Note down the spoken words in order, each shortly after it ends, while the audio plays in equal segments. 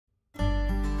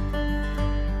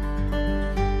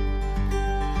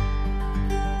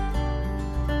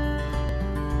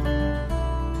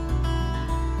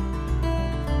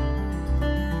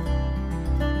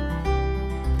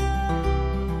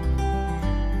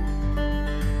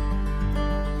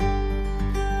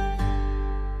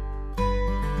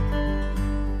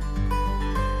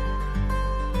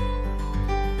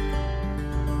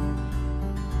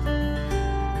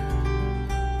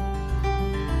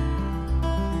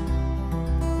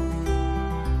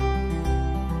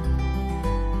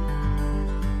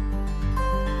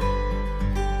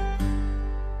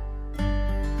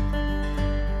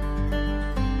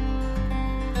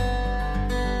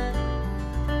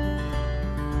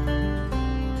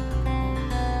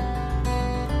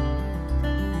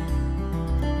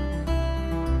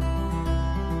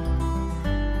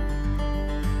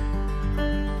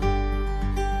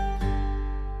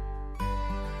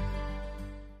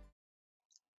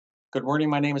Good morning.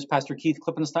 My name is Pastor Keith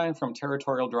Klippenstein from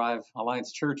Territorial Drive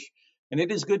Alliance Church, and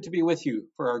it is good to be with you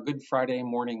for our Good Friday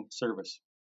morning service.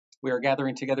 We are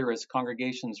gathering together as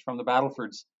congregations from the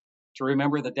Battlefords to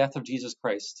remember the death of Jesus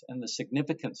Christ and the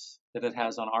significance that it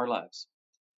has on our lives.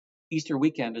 Easter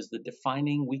weekend is the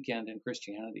defining weekend in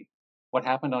Christianity. What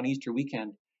happened on Easter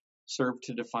weekend served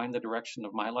to define the direction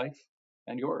of my life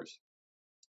and yours.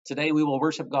 Today we will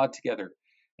worship God together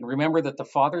and remember that the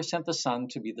Father sent the Son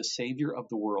to be the Savior of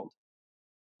the world.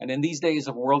 And in these days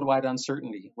of worldwide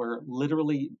uncertainty, where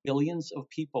literally billions of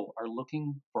people are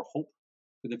looking for hope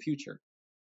for the future,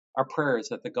 our prayer is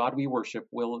that the God we worship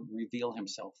will reveal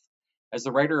himself. As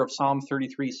the writer of Psalm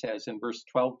 33 says in verse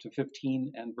 12 to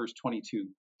 15 and verse 22,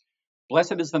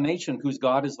 "Blessed is the nation whose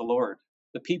God is the Lord,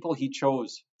 the people he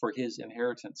chose for his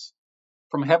inheritance.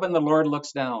 From heaven the Lord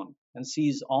looks down and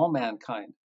sees all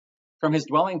mankind. From his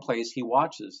dwelling place he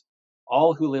watches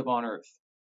all who live on earth.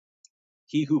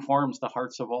 He who forms the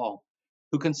hearts of all,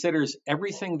 who considers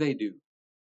everything they do.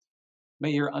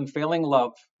 May your unfailing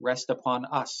love rest upon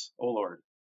us, O Lord,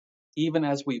 even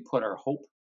as we put our hope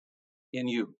in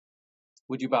you."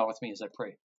 Would you bow with me as I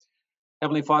pray?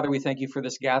 Heavenly Father, we thank you for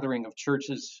this gathering of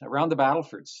churches around the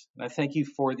Battlefords. And I thank you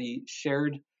for the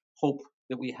shared hope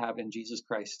that we have in Jesus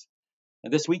Christ.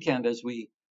 And this weekend, as we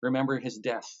remember his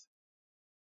death,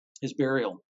 his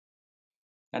burial,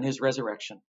 and his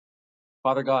resurrection,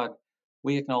 Father God,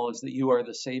 we acknowledge that you are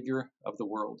the Savior of the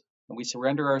world. And we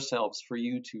surrender ourselves for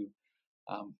you to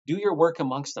do your work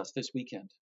amongst us this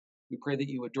weekend. We pray that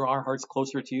you would draw our hearts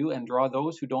closer to you and draw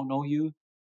those who don't know you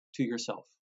to yourself.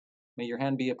 May your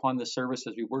hand be upon this service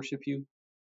as we worship you,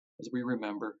 as we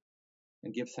remember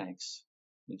and give thanks.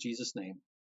 In Jesus' name,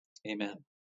 amen.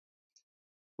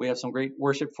 We have some great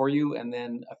worship for you and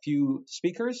then a few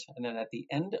speakers. And then at the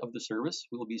end of the service,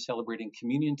 we will be celebrating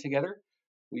communion together.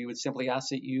 We would simply ask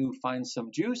that you find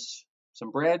some juice,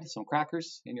 some bread, some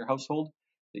crackers in your household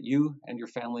that you and your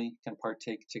family can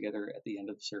partake together at the end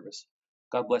of the service.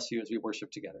 God bless you as we worship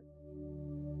together.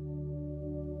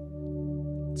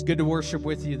 It's good to worship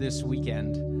with you this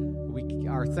weekend. We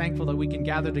are thankful that we can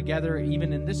gather together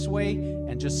even in this way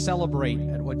and just celebrate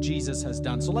at what Jesus has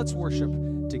done. So let's worship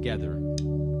together.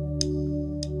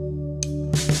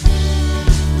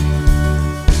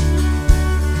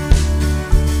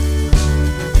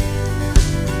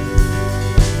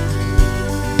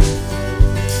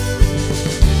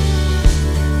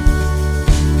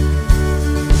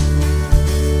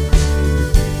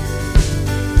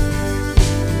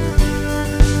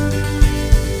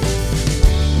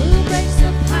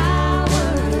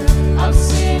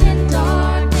 Sin and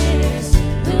darkness,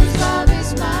 whose love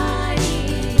is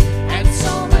mighty and so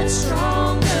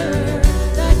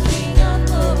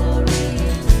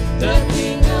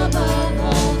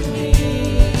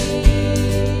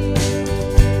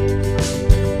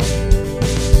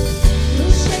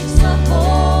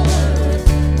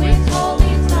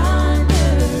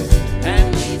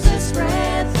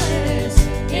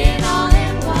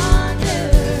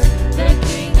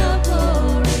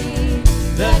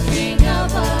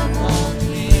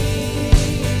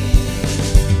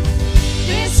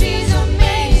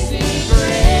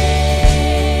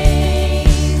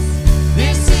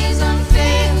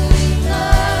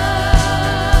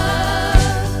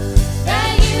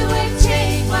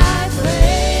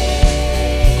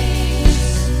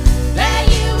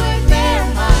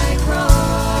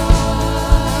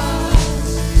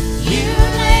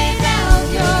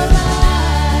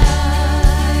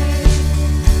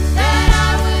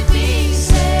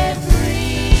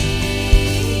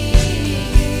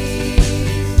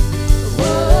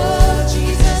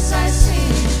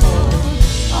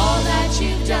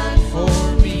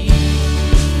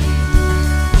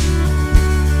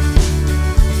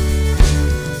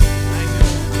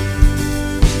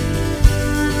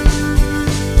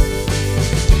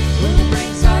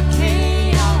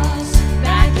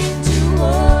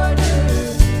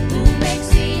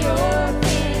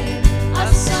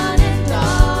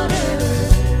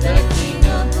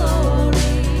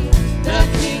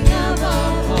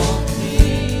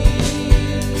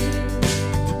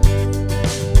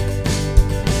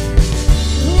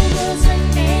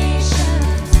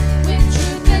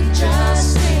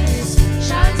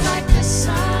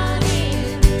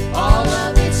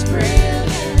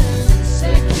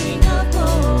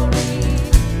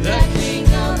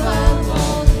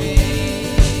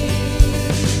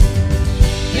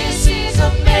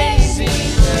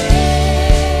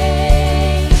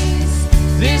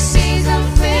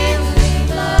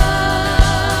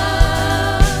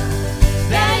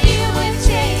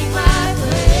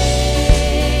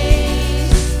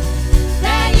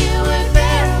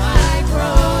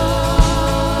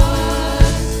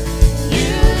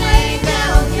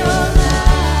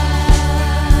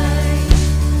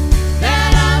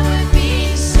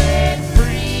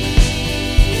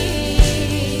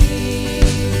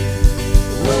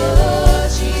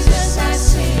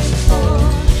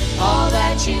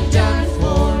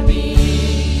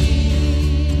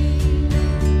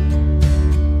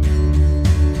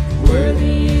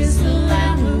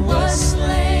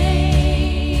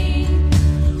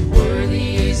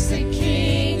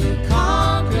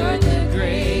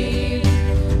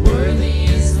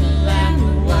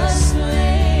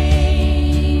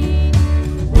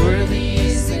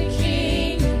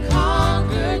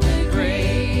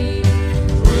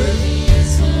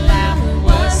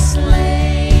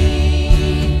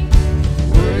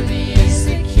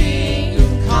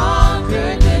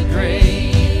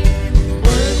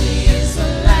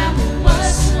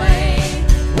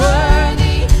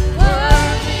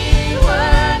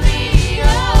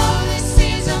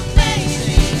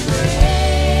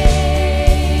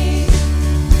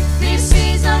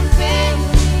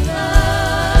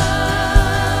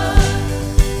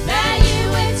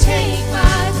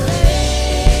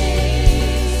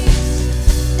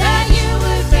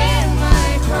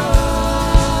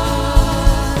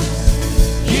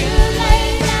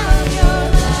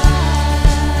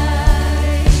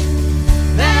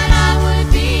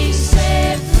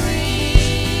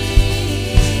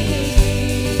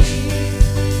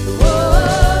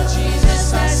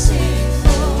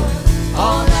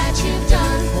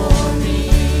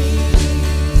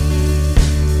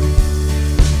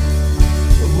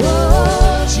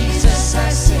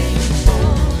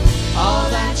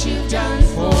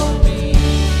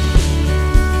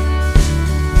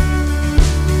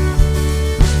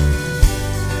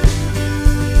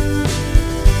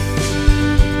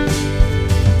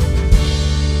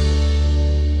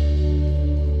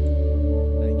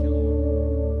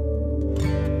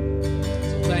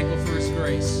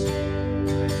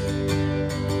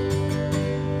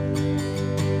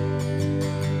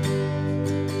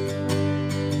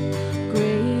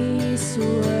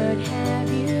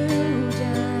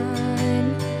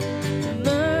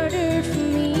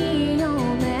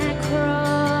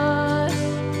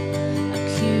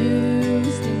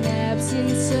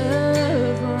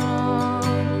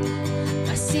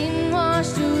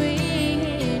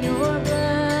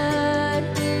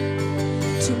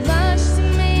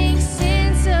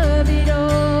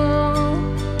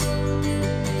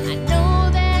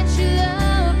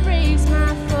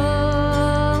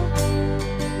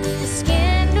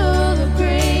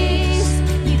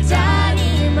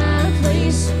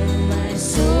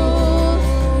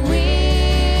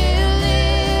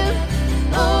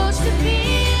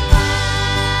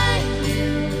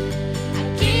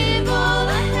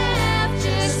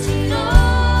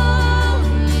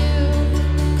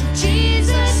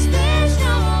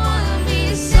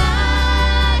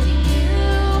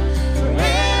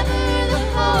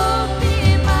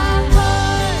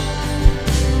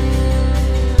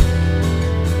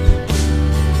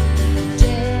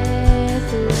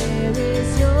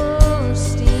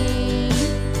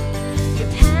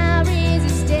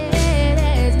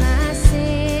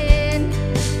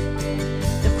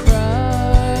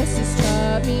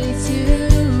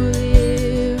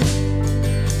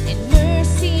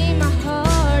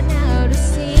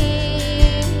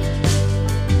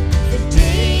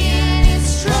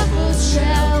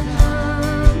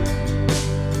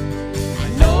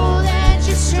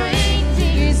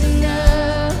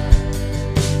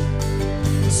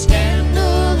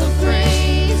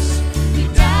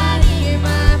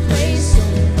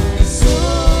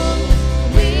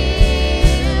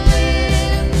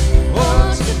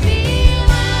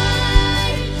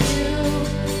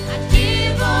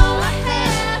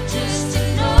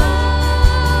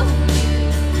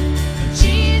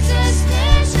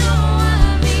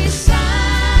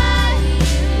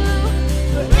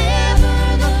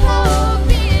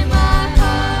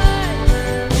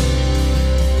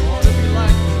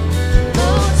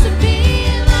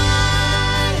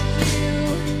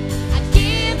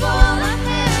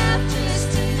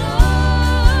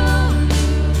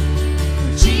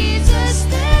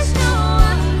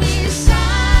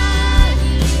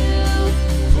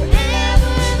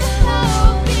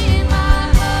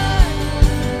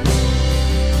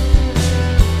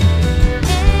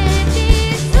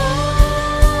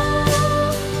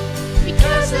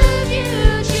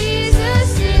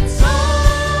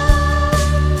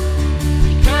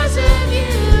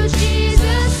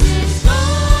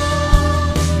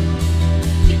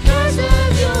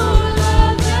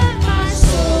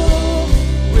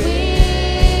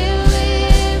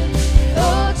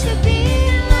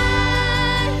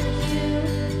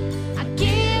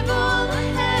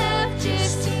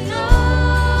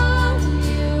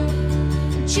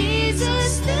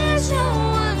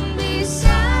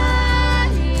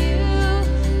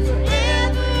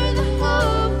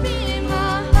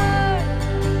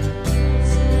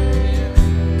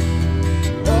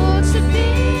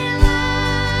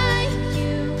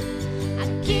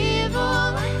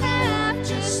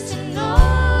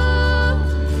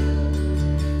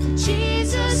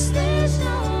Jesus, there's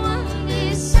no one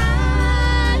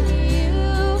beside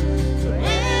you.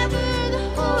 Forever the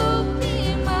hope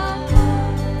in my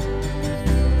heart.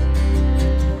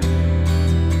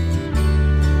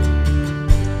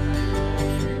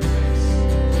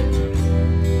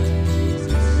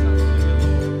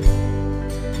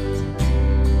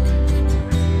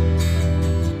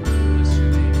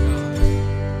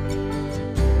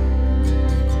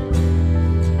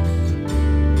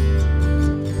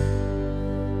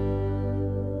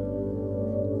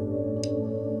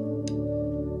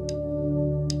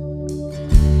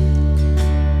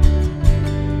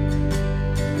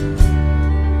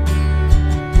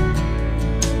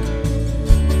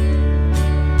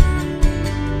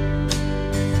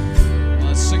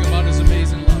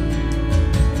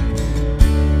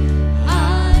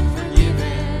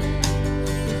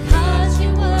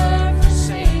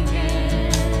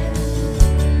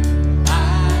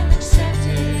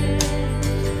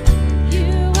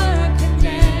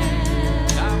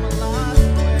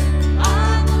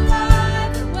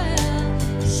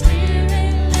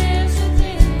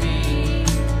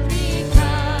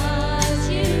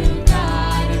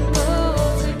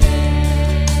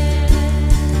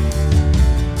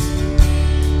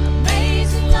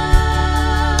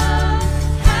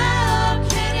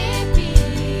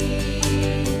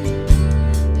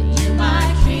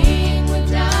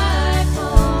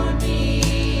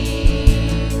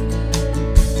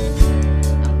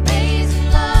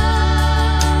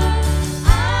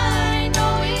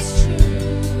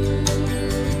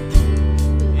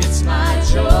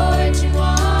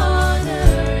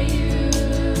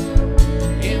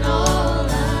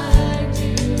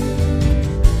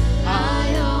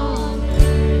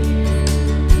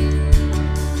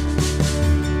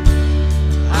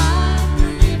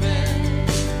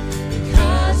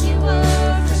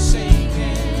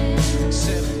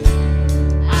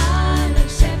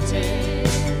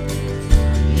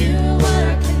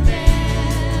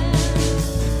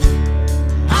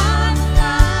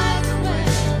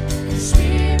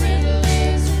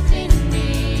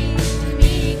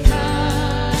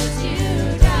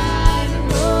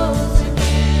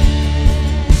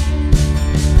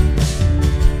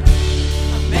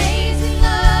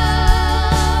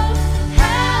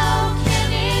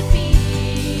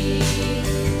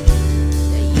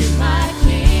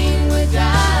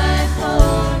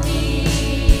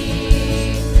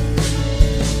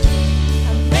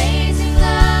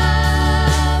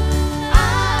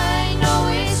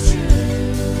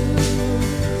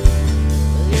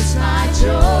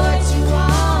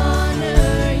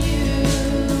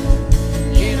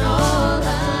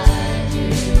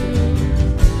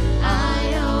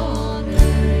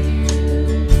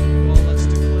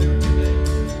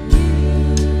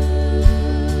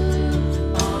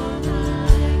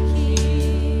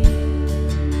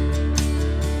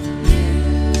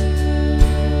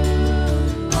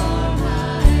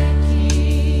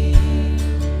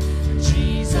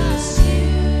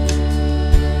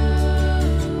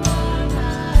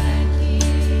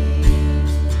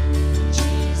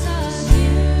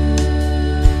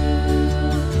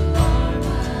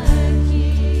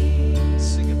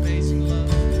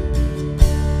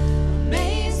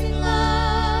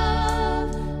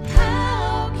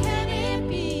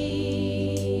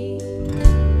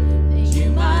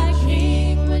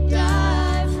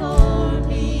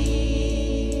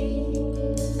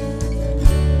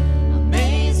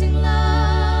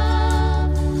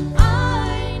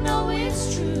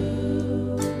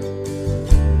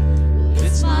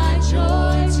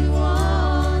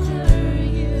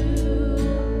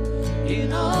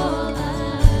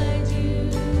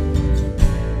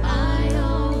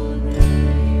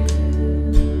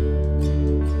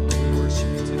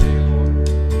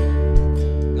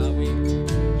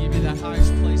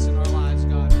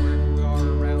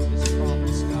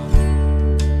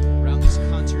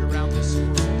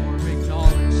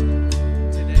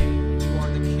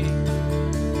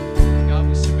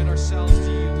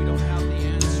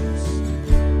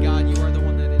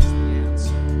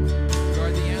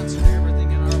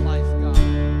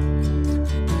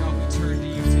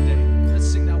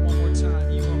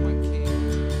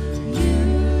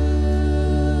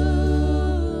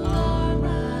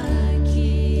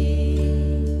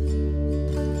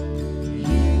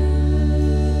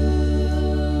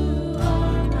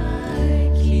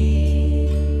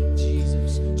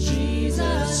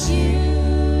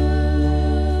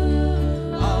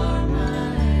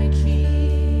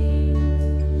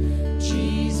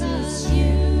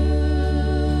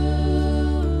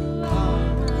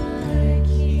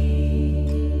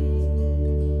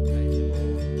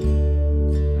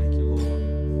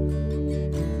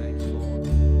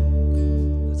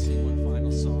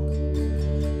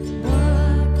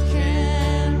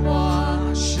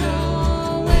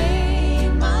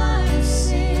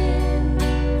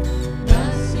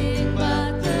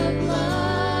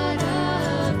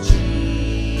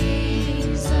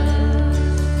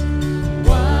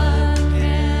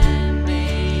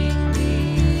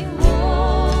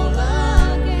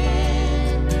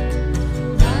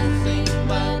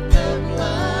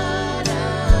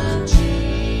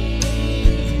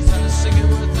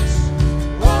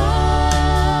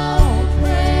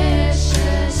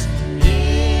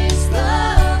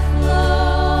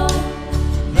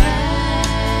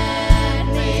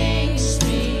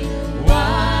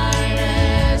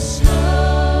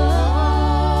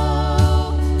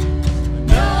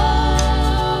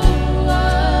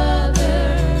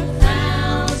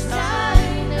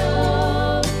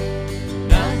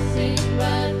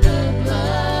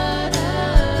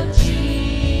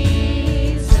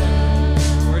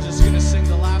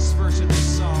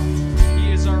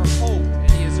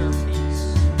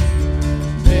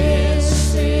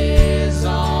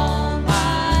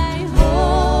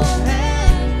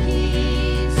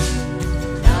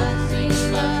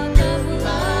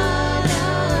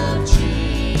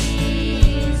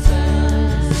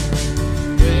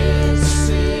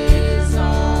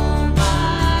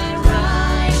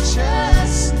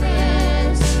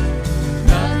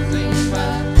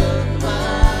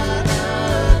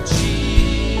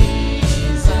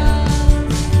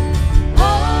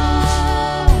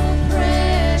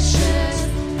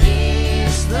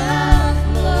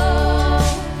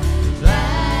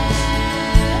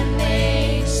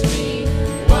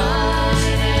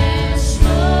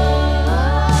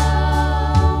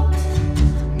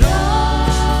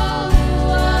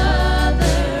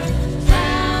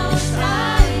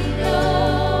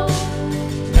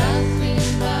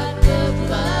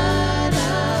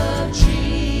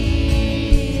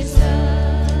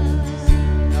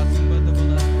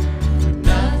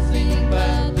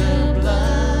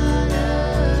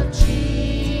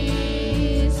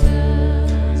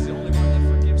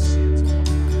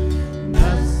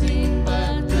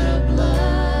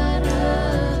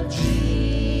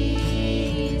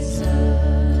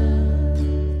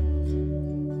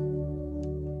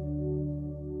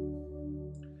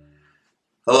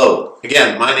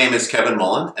 Again, my name is Kevin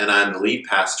Mullen, and I'm the lead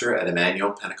pastor at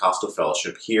Emmanuel Pentecostal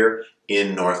Fellowship here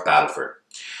in North Battleford.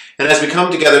 And as we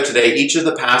come together today, each of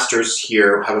the pastors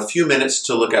here have a few minutes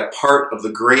to look at part of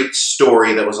the great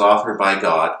story that was authored by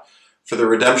God for the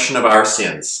redemption of our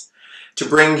sins, to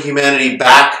bring humanity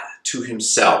back to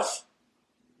himself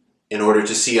in order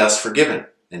to see us forgiven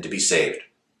and to be saved.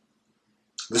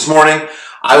 This morning,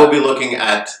 I will be looking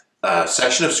at a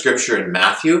section of scripture in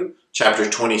Matthew chapter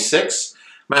 26.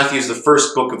 Matthew is the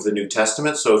first book of the New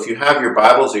Testament, so if you have your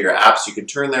Bibles or your apps, you can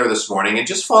turn there this morning and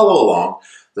just follow along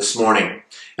this morning.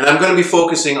 And I'm going to be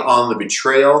focusing on the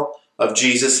betrayal of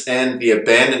Jesus and the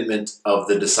abandonment of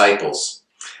the disciples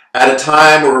at a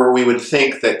time where we would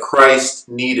think that Christ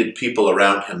needed people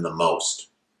around him the most.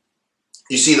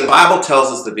 You see, the Bible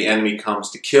tells us that the enemy comes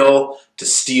to kill, to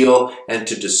steal, and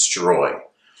to destroy.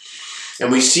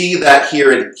 And we see that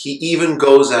here, he even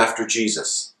goes after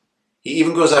Jesus. He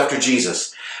even goes after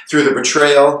Jesus through the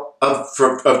betrayal of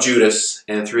Judas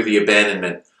and through the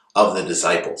abandonment of the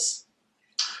disciples.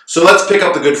 So let's pick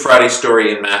up the Good Friday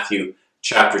story in Matthew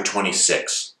chapter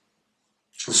 26.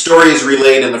 The story is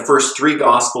relayed in the first three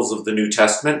Gospels of the New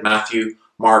Testament, Matthew,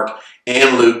 Mark,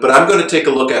 and Luke, but I'm going to take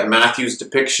a look at Matthew's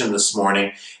depiction this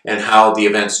morning and how the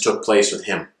events took place with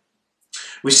him.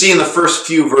 We see in the first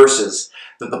few verses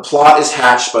that the plot is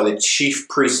hatched by the chief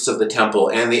priests of the temple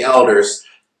and the elders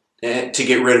to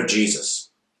get rid of Jesus.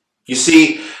 You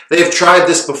see, they have tried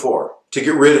this before, to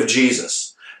get rid of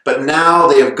Jesus. But now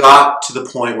they have got to the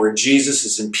point where Jesus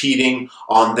is impeding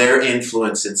on their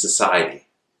influence in society.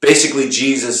 Basically,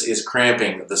 Jesus is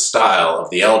cramping the style of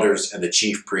the elders and the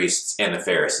chief priests and the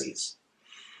Pharisees.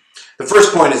 The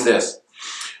first point is this.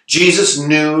 Jesus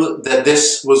knew that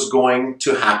this was going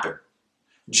to happen.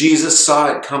 Jesus saw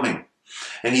it coming,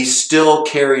 and he still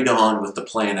carried on with the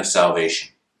plan of salvation.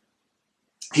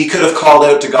 He could have called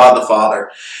out to God the Father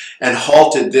and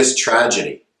halted this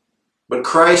tragedy. But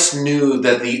Christ knew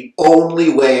that the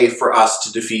only way for us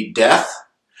to defeat death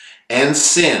and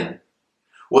sin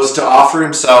was to offer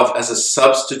himself as a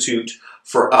substitute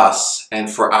for us and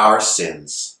for our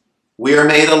sins. We are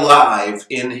made alive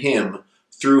in him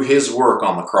through his work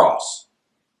on the cross.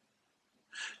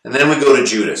 And then we go to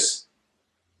Judas.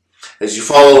 As you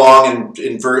follow along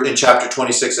in chapter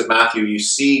 26 of Matthew, you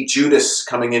see Judas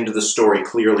coming into the story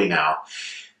clearly now.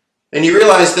 And you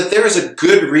realize that there is a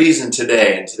good reason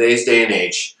today, in today's day and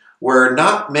age, where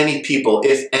not many people,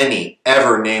 if any,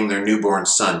 ever name their newborn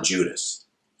son Judas.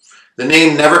 The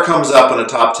name never comes up on a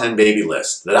top 10 baby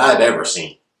list that I've ever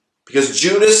seen. Because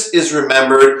Judas is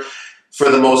remembered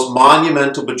for the most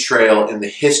monumental betrayal in the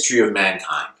history of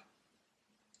mankind.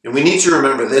 And we need to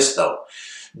remember this, though.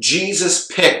 Jesus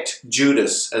picked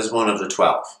Judas as one of the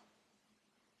 12.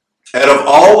 Out of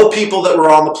all the people that were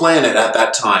on the planet at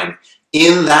that time,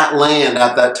 in that land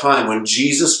at that time, when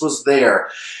Jesus was there,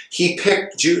 he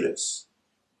picked Judas.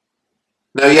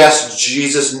 Now, yes,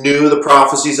 Jesus knew the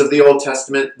prophecies of the Old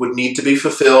Testament would need to be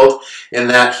fulfilled and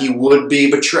that he would be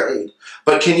betrayed.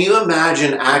 But can you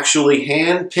imagine actually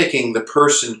hand-picking the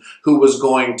person who was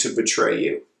going to betray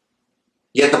you?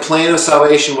 Yet the plan of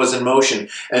salvation was in motion,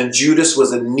 and Judas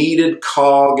was a needed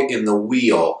cog in the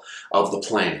wheel of the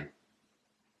plan.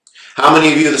 How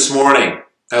many of you this morning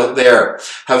out there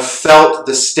have felt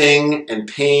the sting and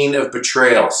pain of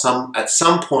betrayal at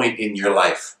some point in your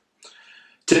life?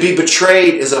 To be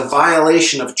betrayed is a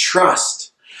violation of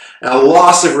trust, and a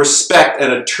loss of respect,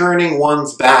 and a turning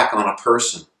one's back on a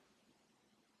person.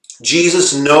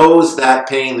 Jesus knows that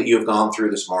pain that you have gone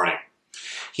through this morning.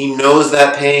 He knows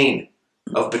that pain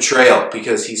of betrayal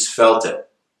because he's felt it.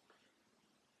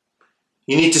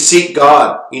 You need to seek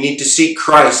God. You need to seek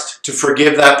Christ to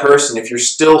forgive that person if you're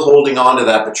still holding on to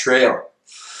that betrayal.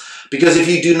 Because if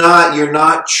you do not, you're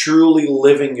not truly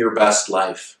living your best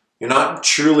life. You're not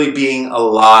truly being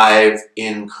alive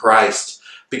in Christ.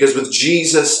 Because with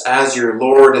Jesus as your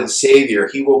Lord and Savior,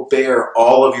 he will bear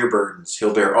all of your burdens.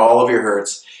 He'll bear all of your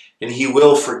hurts, and he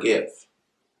will forgive.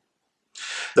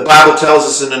 The Bible tells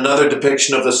us in another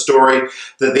depiction of the story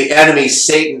that the enemy,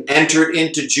 Satan, entered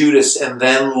into Judas and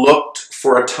then looked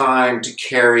for a time to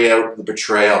carry out the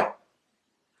betrayal.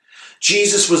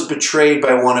 Jesus was betrayed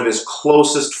by one of his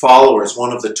closest followers,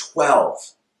 one of the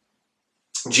 12.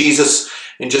 Jesus,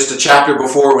 in just a chapter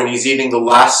before, when he's eating the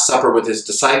Last Supper with his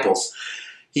disciples,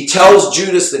 he tells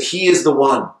Judas that he is the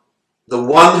one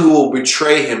who will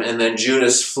betray him, and then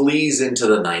Judas flees into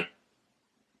the night.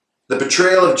 The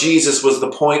betrayal of Jesus was the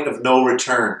point of no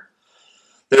return.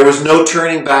 There was no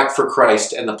turning back for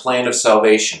Christ and the plan of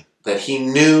salvation that he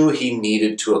knew he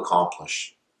needed to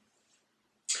accomplish.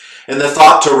 And the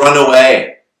thought to run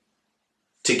away,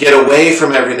 to get away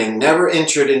from everything, never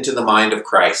entered into the mind of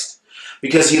Christ.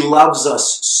 because he loves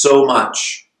us so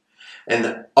much.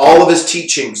 And all of his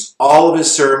teachings, all of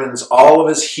his sermons, all of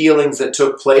his healings that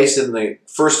took place in the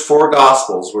first 4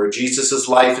 Gospels where Jesus'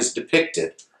 life is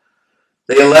depicted,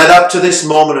 they led up to this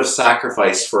moment of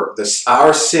sacrifice for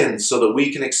our sins so that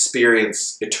we can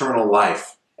experience eternal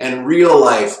life and real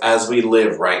life as we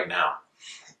live right now.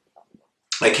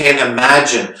 I can't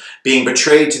imagine being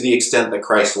betrayed to the extent that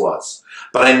Christ was.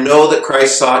 But I know that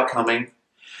Christ saw it coming,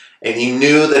 and he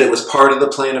knew that it was part of the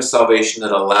plan of salvation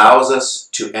that allows us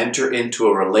to enter into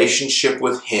a relationship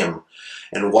with him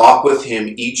and walk with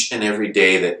him each and every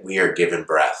day that we are given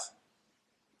breath.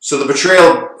 So the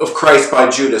betrayal of Christ by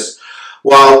Judas,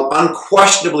 while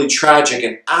unquestionably tragic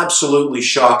and absolutely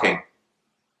shocking,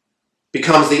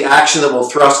 becomes the action that will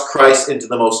thrust Christ into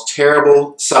the most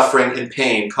terrible suffering and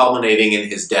pain, culminating in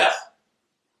his death.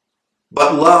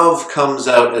 But love comes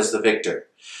out as the victor.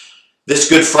 This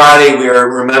Good Friday, we are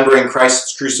remembering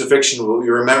Christ's crucifixion, but we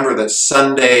remember that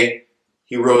Sunday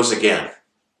he rose again,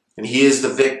 and he is the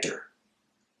victor.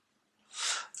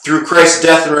 Through Christ's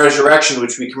death and resurrection,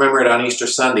 which we commemorate on Easter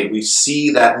Sunday, we see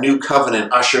that new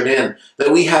covenant ushered in,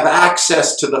 that we have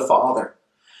access to the Father.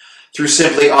 Through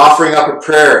simply offering up a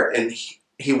prayer and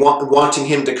wanting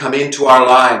him to come into our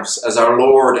lives as our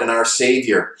Lord and our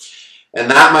Savior. And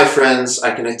that, my friends,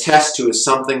 I can attest to is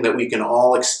something that we can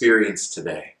all experience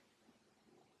today.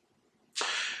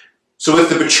 So with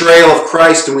the betrayal of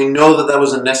Christ, and we know that that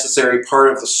was a necessary part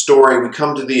of the story, we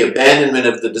come to the abandonment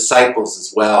of the disciples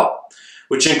as well,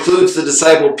 which includes the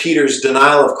disciple Peter's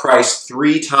denial of Christ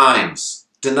 3 times,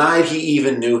 denied he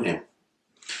even knew him.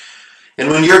 And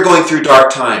when you're going through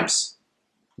dark times,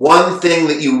 one thing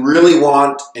that you really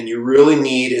want and you really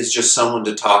need is just someone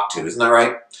to talk to. Isn't that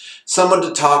right? Someone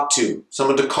to talk to,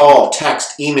 someone to call,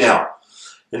 text, email,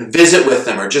 and visit with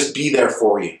them or just be there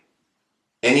for you.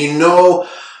 And you know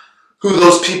who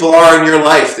those people are in your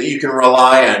life that you can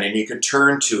rely on and you can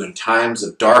turn to in times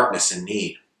of darkness and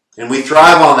need. And we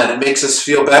thrive on that. It makes us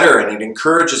feel better and it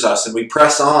encourages us and we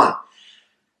press on.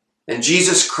 And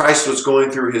Jesus Christ was going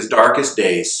through his darkest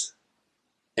days.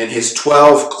 And his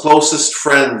 12 closest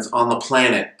friends on the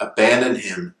planet abandoned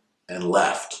him and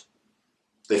left.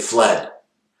 They fled.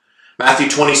 Matthew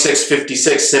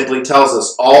 26:56 simply tells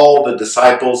us all the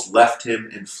disciples left him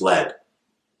and fled.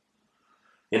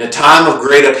 In a time of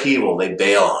great upheaval, they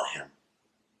bail on him.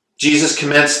 Jesus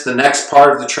commenced the next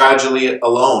part of the tragedy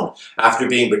alone. After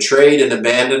being betrayed and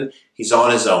abandoned, he's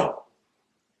on his own.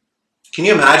 Can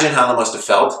you imagine how that must have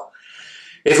felt?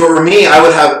 If it were me, I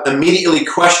would have immediately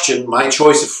questioned my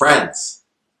choice of friends.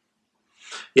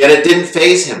 Yet it didn't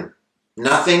faze him.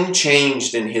 Nothing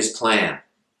changed in his plan.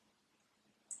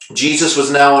 Jesus was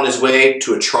now on his way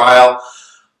to a trial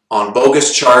on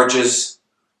bogus charges,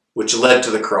 which led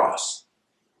to the cross.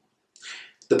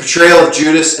 The betrayal of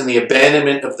Judas and the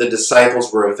abandonment of the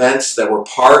disciples were events that were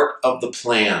part of the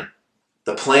plan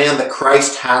that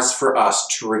Christ has for us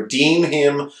to redeem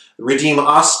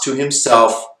us to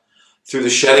himself through the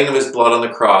shedding of his blood on the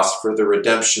cross for the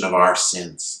redemption of our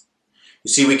sins.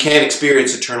 You see, we can't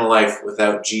experience eternal life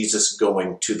without Jesus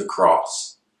going to the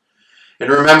cross. And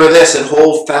remember this and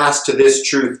hold fast to this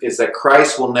truth is that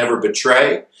Christ will never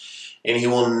betray and he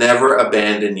will never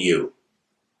abandon you.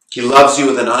 He loves you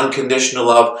with an unconditional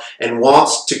love and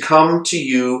wants you to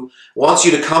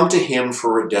come to him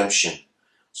for redemption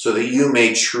so that you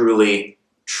may truly,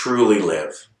 truly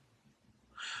live.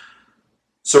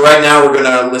 So right now we're going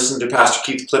to listen to Pastor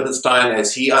Keith Klippenstein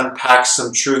as he unpacks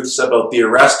some truths about the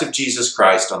arrest of Jesus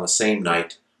Christ on the same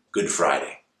night, Good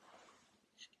Friday.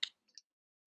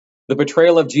 The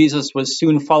betrayal of Jesus was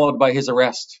soon followed by his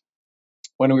arrest.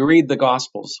 When we read the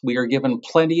Gospels, we are given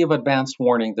plenty of advance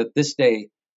warning that this day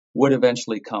would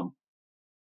eventually come.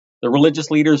 The religious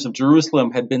leaders of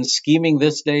Jerusalem had been scheming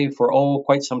this day for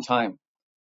quite some time,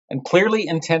 and clearly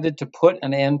intended to put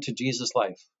an end to Jesus'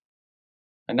 life.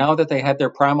 And now that they had their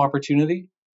prime opportunity,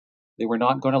 they were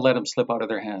not going to let him slip out of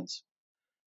their hands.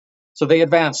 So they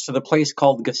advanced to the place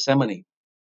called Gethsemane,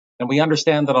 and we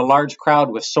understand that a large crowd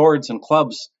with swords and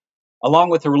clubs, along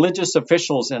with the religious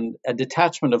officials and a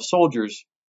detachment of soldiers,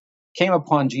 came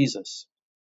upon Jesus.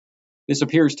 This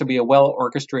appears to be a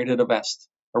well-orchestrated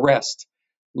arrest,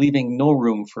 leaving no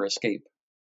room for escape.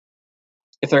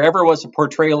 If there ever was a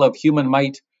portrayal of human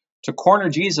might to corner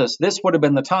Jesus, this would have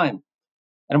been the time.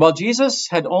 And while Jesus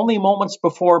had only moments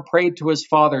before prayed to his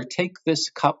Father, "Take this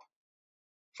cup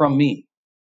from me,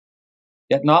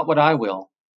 yet not what I will,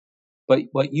 but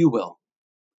what you will,"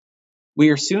 we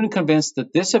are soon convinced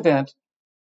that this event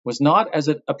was not as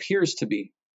it appears to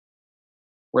be,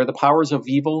 where the powers of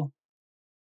evil,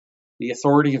 the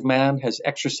authority of man, has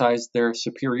exercised their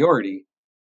superiority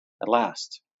at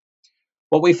last.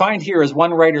 What we find here, as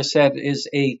one writer said, is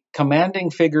a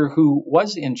commanding figure who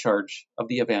was in charge of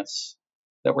the events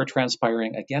that were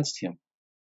transpiring against him.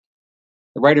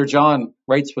 The writer John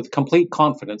writes with complete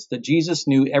confidence that Jesus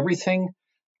knew everything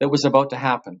that was about to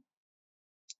happen.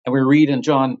 And we read in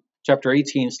John chapter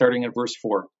 18, starting at verse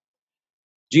 4.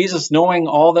 Jesus, knowing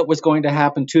all that was going to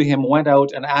happen to him, went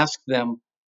out and asked them,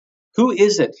 "Who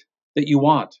is it that you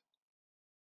want?"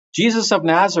 "Jesus of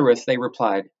Nazareth," they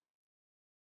replied.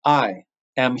 "I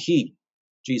am he,"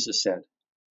 Jesus said.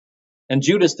 And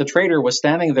Judas the traitor was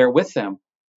standing there with them.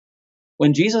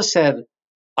 When Jesus said,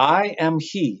 "I am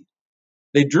he,"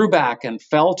 they drew back and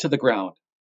fell to the ground.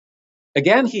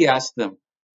 Again he asked them,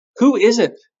 "Who is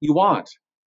it you want?"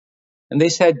 And they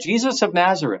said, "Jesus of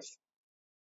Nazareth."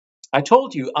 "I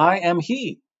told you, I am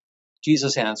he,"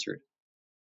 Jesus answered.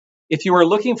 "If you are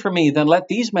looking for me, then let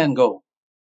these men go."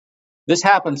 This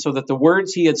happened so that the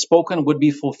words he had spoken would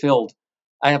be fulfilled.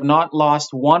 "I have not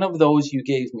lost one of those you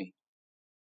gave me."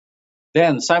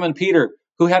 Then Simon Peter,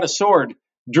 who had a sword,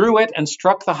 drew it and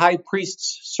struck the high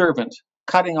priest's servant,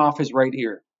 cutting off his right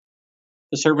ear.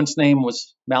 The servant's name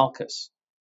was Malchus.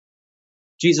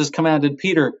 Jesus commanded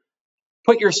Peter,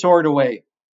 "Put your sword away.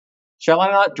 Shall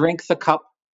I not drink the cup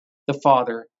the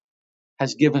Father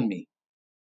has given me?"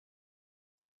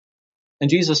 And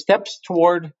Jesus steps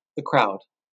toward the crowd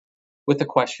with the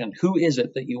question, "Who is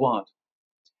it that you want?"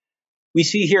 We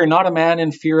see here not a man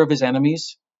in fear of his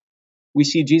enemies. We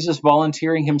see Jesus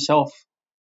volunteering himself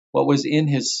what was in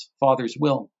his Father's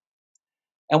will.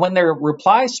 And when their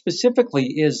reply specifically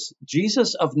is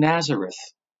Jesus of Nazareth,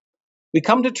 we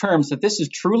come to terms that this is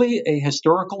truly a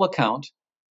historical account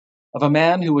of a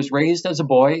man who was raised as a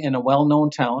boy in a well-known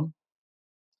town,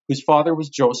 whose father was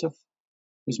Joseph,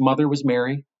 whose mother was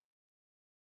Mary.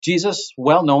 Jesus,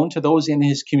 well known to those in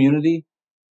his community,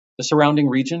 the surrounding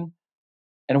region,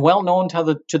 and well known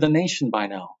to the nation by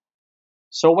now.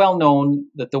 So well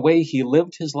known that the way he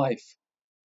lived his life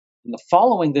and the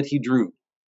following that he drew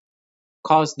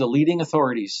caused the leading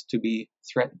authorities to be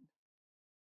threatened.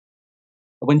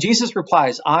 When Jesus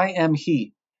replies, "I am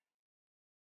he,"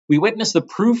 we witness the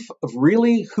proof of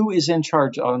really who is in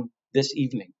charge on this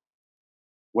evening.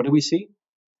 What do we see?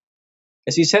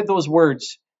 As he said those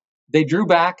words, they drew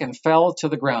back and fell to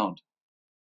the ground.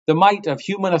 The might of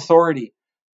human authority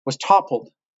was toppled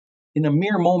in a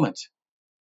mere moment.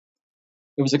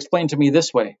 It was explained to me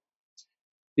this way.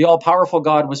 The all-powerful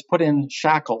God was put in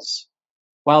shackles,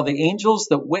 while the angels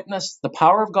that witnessed the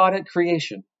power of God at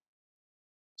creation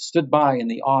stood by in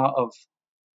the awe of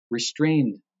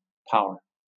restrained power.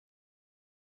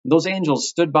 Those angels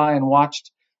stood by and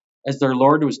watched as their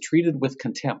Lord was treated with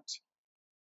contempt.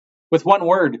 With one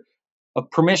word of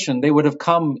permission, they would have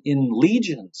come in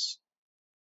legions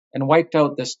and wiped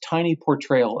out this tiny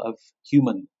portrayal of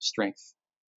human strength.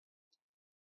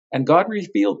 And God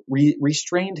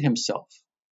restrained himself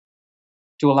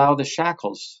to allow the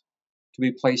shackles to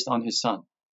be placed on his son.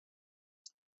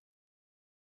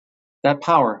 That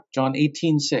power, John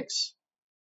 18:6,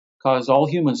 caused all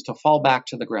humans to fall back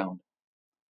to the ground.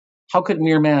 How could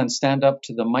mere man stand up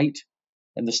to the might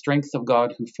and the strength of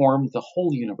God who formed the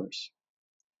whole universe?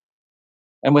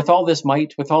 And with all this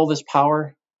might, with all this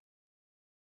power,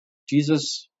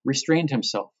 Jesus restrained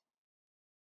himself.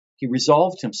 He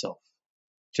resolved himself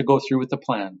to go through with the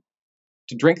plan,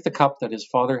 to drink the cup that his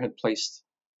Father had placed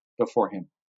before him.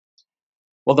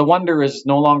 Well, the wonder is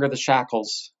no longer the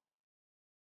shackles,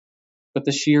 but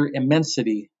the sheer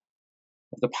immensity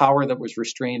of the power that was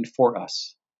restrained for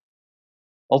us.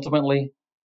 Ultimately,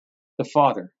 the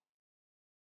Father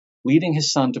leading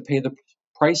his Son to pay the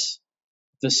price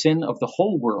of the sin of the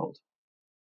whole world,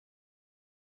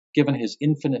 given his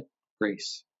infinite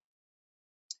grace.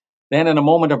 Then, in a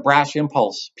moment of brash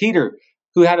impulse, Peter,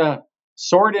 who had a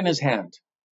sword in his hand,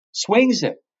 swings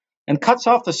it and cuts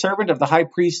off the servant of the high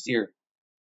priest's ear,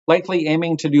 likely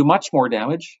aiming to do much more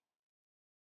damage.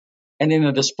 And in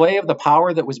a display of the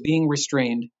power that was being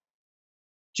restrained,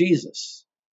 Jesus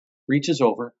reaches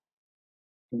over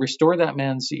and restores that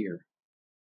man's ear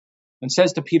and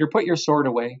says to Peter, "Put your sword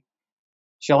away.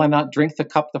 Shall I not drink the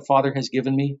cup the Father has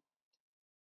given me?"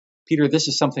 Peter, this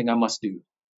is something I must do.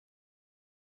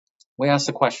 We ask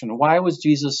the question, why was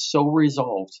Jesus so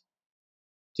resolved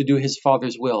to do his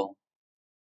Father's will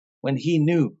when he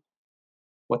knew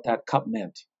what that cup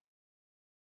meant?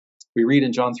 We read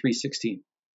in John 3:16,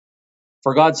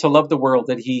 "For God so loved the world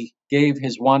that he gave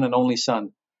his one and only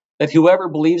Son, that whoever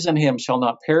believes in him shall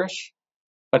not perish,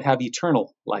 but have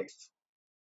eternal life.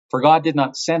 For God did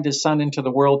not send his Son into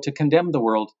the world to condemn the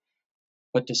world,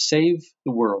 but to save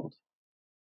the world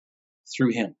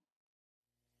through him."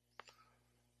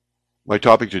 My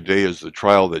topic today is the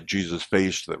trial that Jesus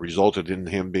faced that resulted in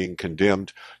him being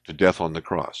condemned to death on the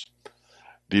cross.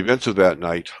 The events of that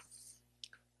night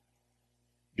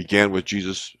began with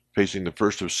Jesus facing the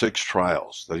first of 6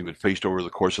 trials that he would face over the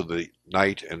course of the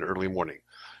night and early morning.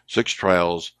 6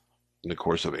 trials in the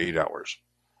course of 8 hours.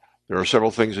 There are several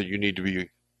things that you need to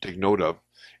take note of.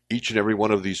 Each and every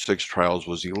one of these 6 trials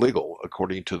was illegal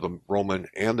according to the Roman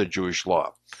and the Jewish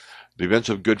law. The events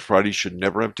of Good Friday should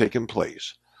never have taken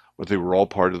place, but they were all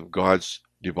part of God's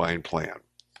divine plan.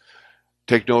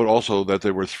 Take note also that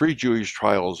there were 3 Jewish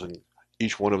trials, and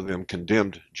each one of them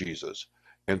condemned Jesus,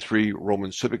 and 3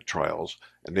 Roman civic trials,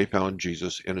 and they found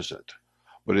Jesus innocent.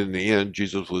 But in the end,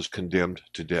 Jesus was condemned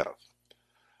to death.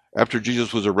 After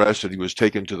Jesus was arrested, he was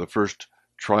taken to the first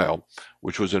trial,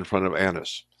 which was in front of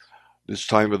Annas. This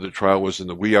time of the trial was in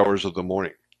the wee hours of the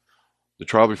morning. The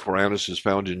trial before Annas is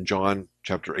found in John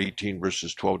chapter 18,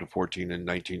 verses 12 to 14 and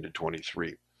 19 to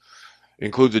 23.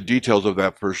 Include the details of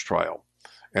that first trial.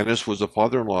 Annas was the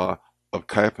father-in-law of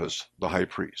Caiaphas, the high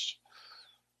priest.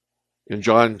 In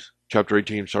John chapter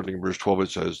 18, starting in verse 12,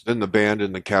 it says, "Then the band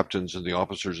and the captains and the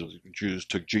officers of the Jews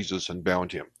took Jesus and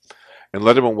bound him, and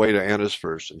led him away to Annas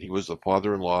first, and he was the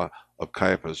father-in-law of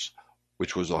Caiaphas,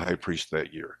 which was the high priest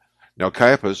that year. Now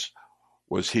Caiaphas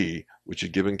was he which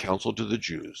had given counsel to the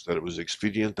Jews, that it was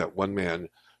expedient that one man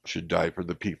should die for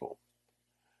the people."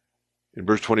 In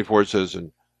verse 24 it says,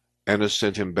 "And Annas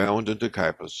sent him bound unto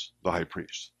Caiaphas, the high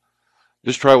priest."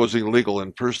 This trial was illegal,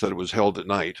 and first that it was held at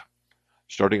night,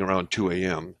 starting around 2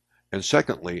 a.m., and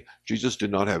secondly, Jesus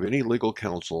did not have any legal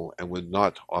counsel and was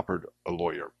not offered a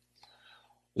lawyer.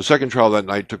 The second trial that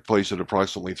night took place at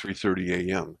approximately 3:30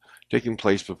 a.m., taking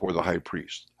place before the high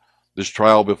priest. This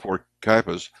trial before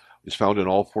Caiaphas is found in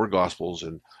all 4 Gospels,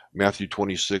 in Matthew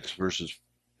 26, verses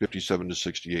 57 to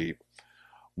 68,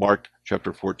 Mark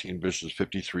chapter 14, verses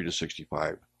 53 to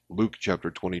 65, Luke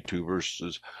chapter 22,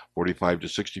 verses 45 to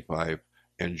 65,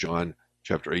 and John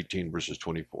chapter 18, verses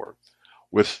 24,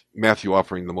 with Matthew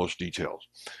offering the most details.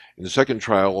 In the second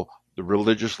trial, the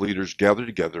religious leaders gathered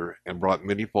together and brought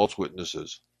many false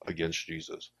witnesses against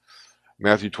Jesus.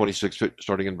 Matthew 26,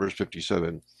 starting in verse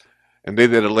 57, "And they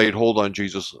that had laid hold on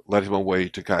Jesus led him away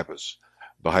to Caiaphas,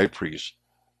 the high priest,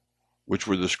 which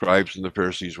were the scribes and the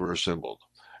Pharisees were assembled.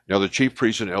 Now the chief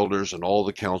priests and elders and all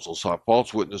the council sought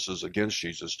false witnesses against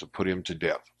Jesus to put him to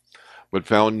death, but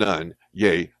found none.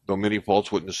 Yea, though many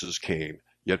false witnesses came,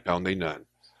 yet found they none.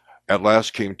 At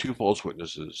last came 2 false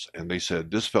witnesses, and they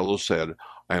said, This fellow said,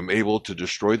 I am able to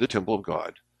destroy the temple of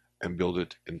God and build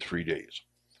it in 3 days.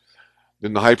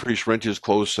 Then the high priest rent his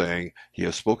clothes, saying, He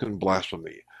has spoken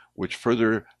blasphemy. Which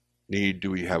further need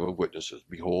do we have of witnesses?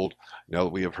 Behold, now that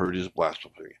we have heard his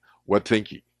blasphemy, what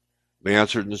think ye? They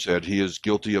answered and said, He is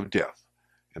guilty of death.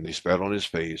 And they spat on his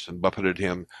face, and buffeted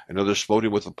him, and others smote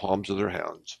him with the palms of their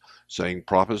hands, saying,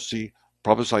 Prophesy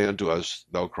unto us,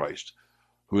 thou Christ.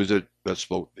 Who is it that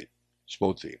smote thee?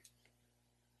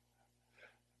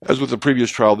 As with the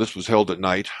previous trial, this was held at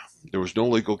night. There was no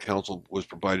legal counsel was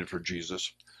provided for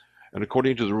Jesus. And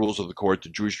according to the rules of the court, the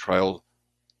Jewish trial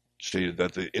stated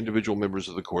that the individual members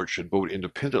of the court should vote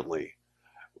independently,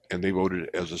 and they voted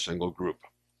as a single group.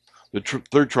 The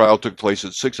third trial took place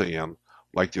at 6 a.m.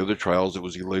 Like the other trials, it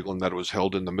was illegal in that it was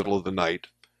held in the middle of the night.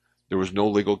 There was no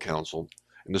legal counsel,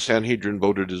 and the Sanhedrin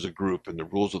voted as a group, and the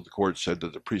rules of the court said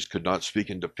that the priest could speak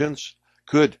in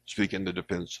the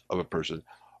defense of a person,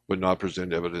 but not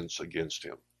present evidence against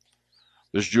him.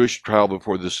 This Jewish trial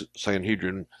before the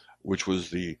Sanhedrin, which was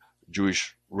the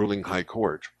Jewish ruling high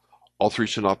court, all 3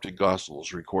 synoptic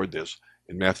gospels record this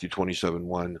in Matthew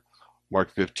 27:1,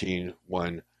 Mark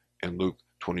 15:1, and Luke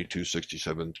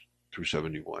 22:67 through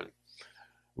 71.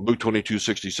 Luke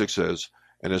 22:66 says,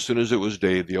 And as soon as it was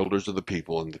day, the elders of the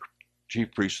people and the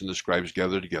chief priests and the scribes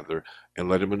gathered together, and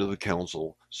led him into the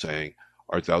council, saying,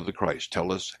 Art thou the Christ?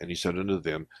 Tell us. And he said unto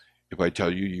them, If I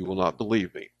tell you, you will not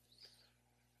believe me.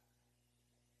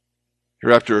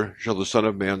 Hereafter shall the Son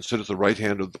of Man sit at the right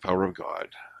hand of the power of God.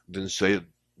 Then said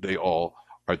they all,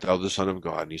 Art thou the Son of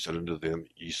God? And he said unto them,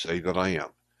 Ye say that I am.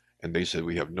 And they said,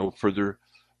 We have no further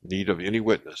need of any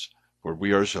witness, for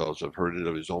we ourselves have heard it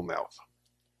of his own mouth.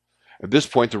 At this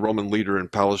point, the Roman leader in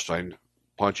Palestine,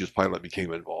 Pontius Pilate,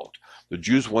 became involved. The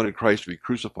Jews wanted Christ to be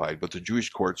crucified, but the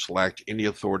Jewish courts lacked any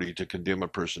authority to condemn a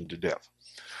person to death.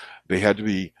 They had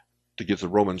to get the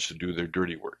Romans to do their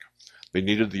dirty work. They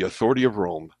needed the authority of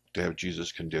Rome to have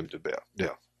Jesus condemned to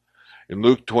death. In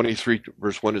Luke 23,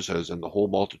 verse 1, it says, And the whole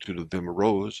multitude of them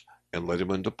arose and led him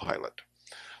unto Pilate.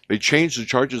 They changed the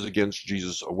charges against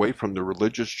Jesus away from the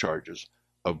religious charges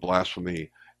of blasphemy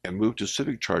and moved to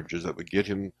civic charges that would get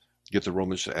the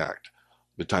Romans to act.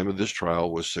 The time of this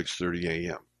trial was 6:30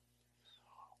 a.m.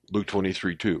 Luke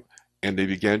 23:2. And they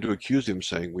began to accuse him,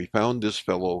 saying, We found this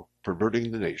fellow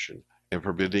perverting the nation and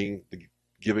forbidding the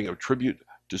giving of tribute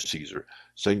to Caesar,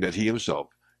 saying that he himself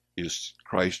is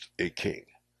Christ a king.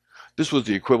 This was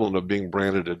the equivalent of being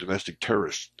branded a domestic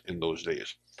terrorist in those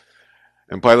days.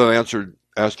 And Pilate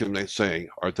asked him, saying,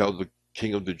 Art thou the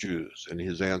king of the Jews? And he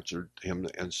answered him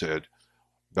and said,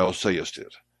 Thou sayest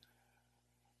it.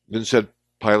 Then said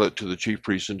Pilate to the chief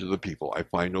priests and to the people, I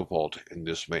find no fault in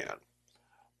this man.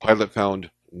 Pilate found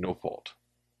no fault.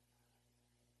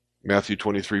 Matthew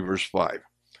 23, verse 5.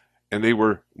 And they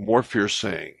were more fierce,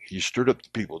 saying, He stirred up the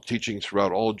people, teaching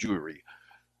throughout all Jewry,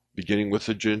 beginning with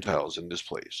the Gentiles in this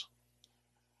place.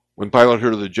 When Pilate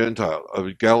heard of the Gentile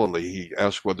of Galilee, he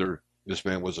asked whether this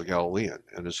man was a Galilean.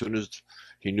 And as soon as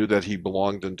he knew that he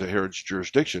belonged unto Herod's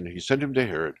jurisdiction, he sent him to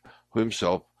Herod, who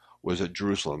himself was at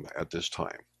Jerusalem at this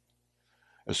time.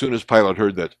 As soon as Pilate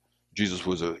heard that Jesus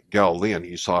was a Galilean,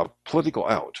 he saw a political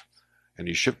out, and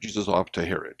he shipped Jesus off to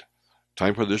Herod.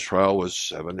 Time for this trial was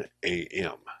 7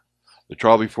 a.m. The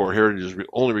trial before Herod is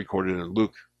only recorded in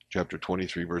Luke chapter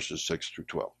 23, verses 6 through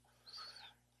 12.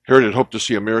 Herod had hoped to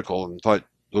see a miracle and thought,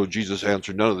 though Jesus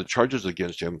answered none of the charges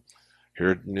against him,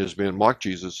 Herod and his men mocked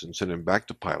Jesus and sent him back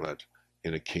to Pilate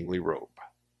in a kingly robe.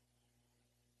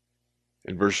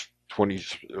 In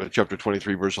chapter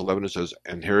 23, verse 11, it says,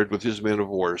 And Herod with his men of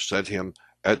war set him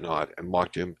at naught and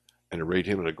mocked him and arrayed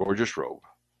him in a gorgeous robe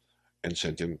and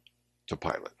sent him to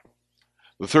Pilate.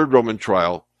 The third Roman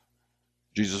trial,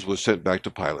 Jesus was sent back to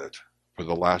Pilate for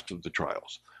the last of the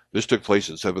trials. This took place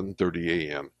at 7:30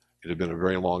 a.m. It had been a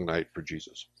very long night for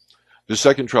Jesus. The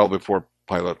second trial before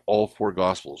Pilate, all four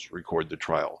Gospels record the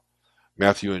trial.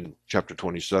 Matthew in chapter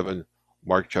 27,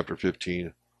 Mark chapter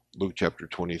 15, Luke chapter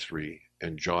 23,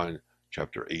 and John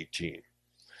chapter 18.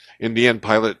 In the end,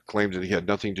 Pilate claimed that he had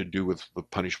nothing to do with the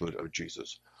punishment of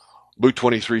Jesus. Luke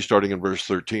 23, starting in verse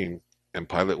 13, And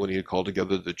Pilate, when he had called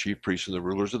together the chief priests and the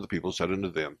rulers of the people, said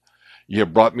unto them, Ye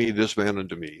have brought me this man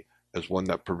unto me, as one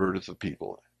that perverteth the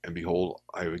people. And behold,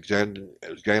 I have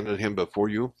examined him before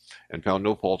you, and found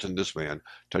no fault in this man,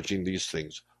 touching these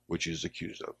things which he is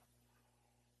accused of.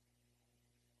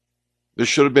 This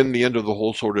should have been the end of the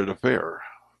whole sordid affair,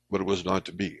 but it was not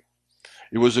to be.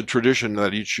 It was a tradition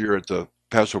that each year at the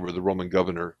Passover, the Roman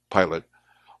governor, Pilate,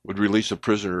 would release a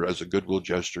prisoner as a goodwill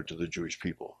gesture to the Jewish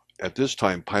people. At this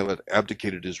time, Pilate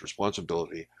abdicated his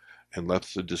responsibility and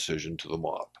left the decision to the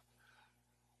mob.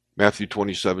 Matthew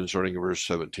 27, starting in verse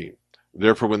 17.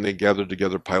 Therefore, when they gathered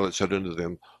together, Pilate said unto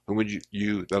them, Whom would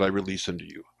you that I release unto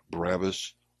you,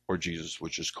 Barabbas or Jesus,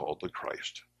 which is called the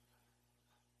Christ?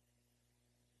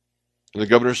 And the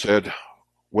governor said,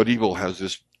 What evil has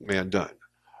this man done?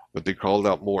 But they called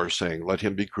out more, saying, Let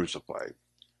him be crucified.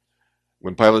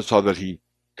 When Pilate saw that he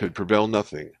could prevail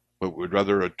nothing, but would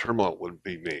rather a tumult would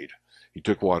be made, he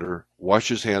took water, washed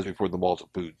his hands before the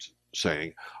multitudes,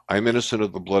 saying, I am innocent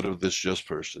of the blood of this just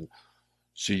person.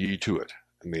 See ye to it.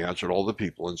 And they answered all the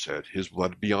people and said, His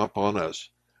blood be upon us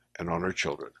and on our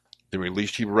children. Then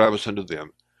released he Barabbas unto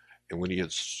them, and when he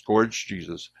had scourged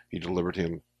Jesus, he delivered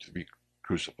him to be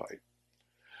crucified.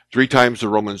 3 times the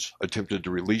Romans attempted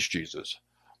to release Jesus,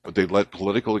 but they let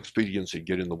political expediency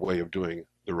get in the way of doing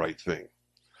the right thing.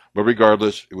 But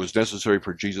regardless, it was necessary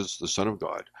for Jesus, the Son of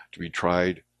God, to be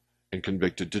tried and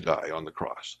convicted to die on the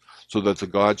cross, so that the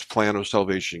God's plan of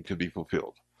salvation could be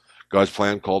fulfilled. God's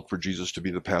plan called for Jesus to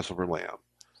be the Passover lamb,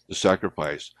 the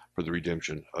sacrifice for the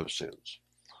redemption of sins.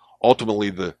 Ultimately,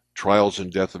 the trials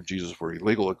and death of Jesus were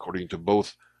illegal according to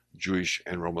both Jewish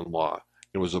and Roman law.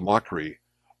 It was a mockery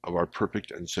of our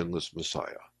perfect and sinless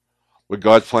Messiah. But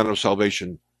God's plan of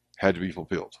salvation had to be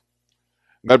fulfilled.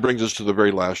 And that brings us to the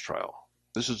very last trial.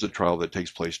 This is the trial that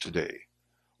takes place today,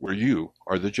 where you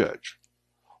are the judge.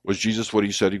 Was Jesus what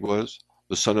he said he was?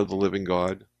 The Son of the living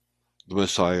God, the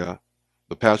Messiah,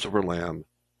 the Passover lamb,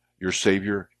 your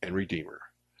Savior and Redeemer.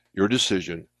 Your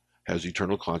decision has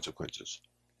eternal consequences.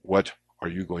 What are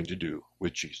you going to do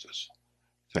with Jesus?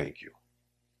 Thank you.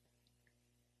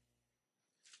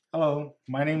 Hello,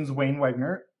 my name is Wayne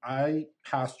Wagner. I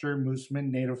pastor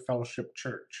Mooseman Native Fellowship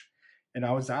Church, and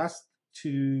I was asked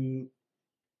to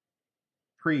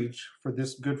preach for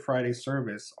this Good Friday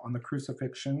service on the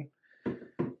crucifixion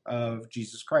of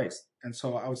Jesus Christ. And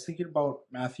so I was thinking about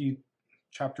Matthew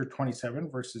chapter 27,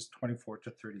 verses 24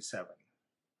 to 37.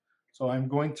 So I'm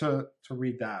going to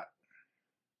read that.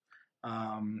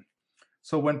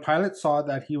 So when Pilate saw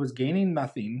that he was gaining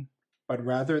nothing, but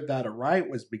rather that a riot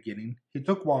was beginning, he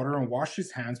took water and washed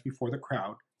his hands before the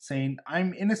crowd, saying,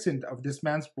 I'm innocent of this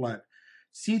man's blood.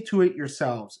 See to it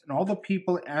yourselves. And all the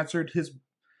people answered, his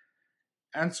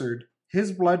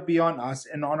blood be on us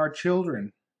and on our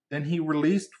children. Then he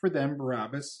released for them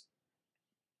Barabbas,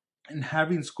 and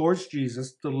having scourged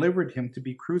Jesus, delivered him to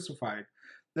be crucified.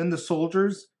 Then the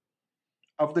soldiers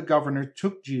of the governor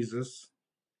took Jesus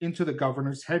into the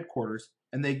governor's headquarters,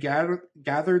 and they gathered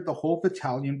the whole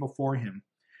battalion before him.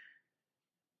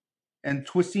 And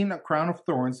twisting a crown of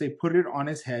thorns, they put it on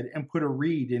his head and put a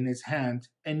reed in his hand.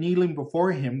 And kneeling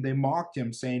before him, they mocked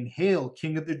him, saying, "Hail,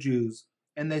 King of the Jews!"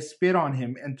 And they spit on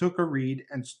him and took the reed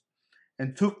and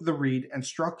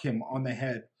struck him on the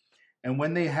head. And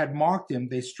when they had mocked him,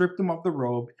 they stripped him of the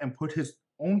robe and put his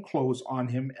own clothes on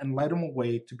him and led him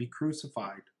away to be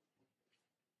crucified.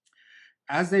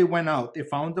 As they went out, they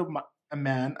found a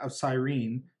man of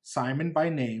Cyrene, Simon by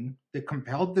name. They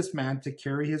compelled this man to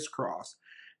carry his cross.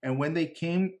 And when they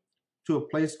came to a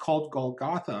place called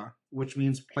Golgotha, which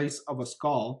means place of a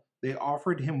skull, they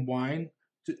offered him wine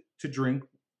to drink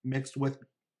mixed with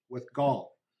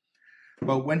gall.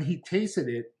 But when he tasted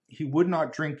it, he would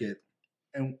not drink it.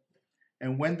 And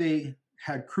when they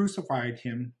had crucified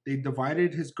him, they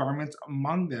divided his garments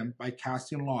among them by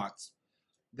casting lots.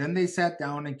 Then they sat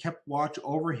down and kept watch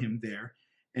over him there,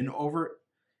 and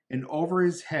over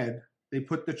his head they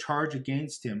put the charge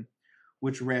against him,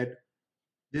 which read,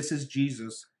 "This is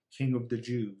Jesus, King of the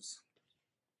Jews."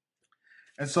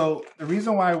 And so the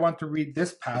reason why I want to read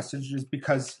this passage is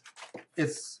because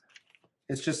it's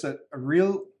just a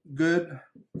real good,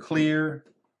 clear,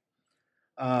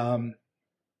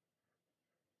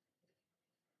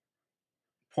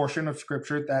 portion of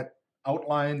scripture that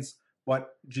outlines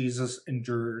what Jesus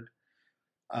endured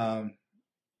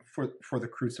for the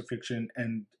crucifixion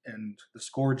and the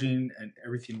scourging and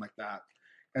everything like that.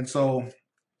 And so,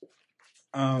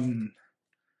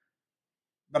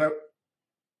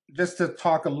 just to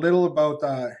talk a little about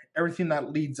everything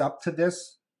that leads up to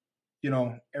this,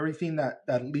 everything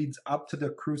that leads up to the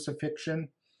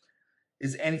crucifixion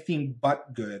is anything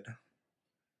but good.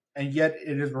 And yet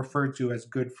it is referred to as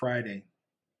Good Friday.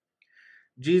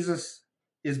 Jesus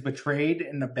is betrayed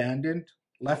and abandoned,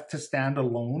 left to stand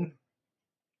alone.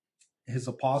 His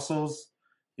apostles,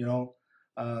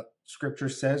 scripture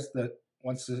says that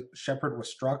once the shepherd was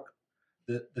struck,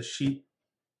 the sheep,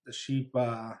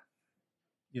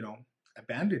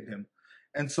 abandoned him.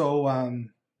 And so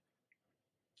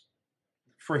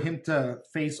for him to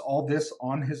face all this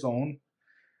on his own,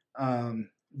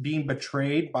 being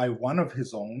betrayed by one of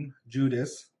his own,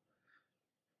 Judas,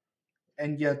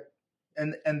 and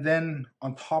then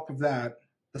on top of that,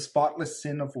 the spotless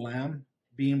sin of Lamb,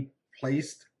 being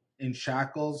placed in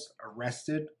shackles,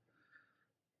 arrested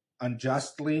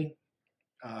unjustly.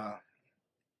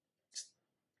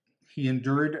 He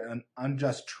endured an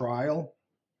unjust trial.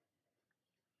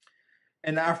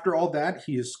 And after all that,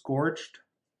 he is scourged.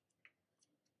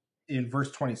 In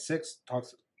verse 26,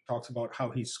 talks about how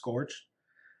he's scourged,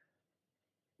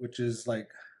 which is like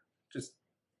just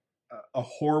a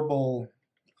horrible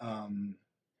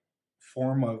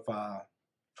form of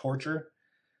torture.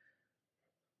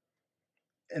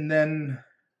 And then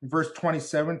verse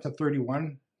 27 to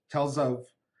 31 tells of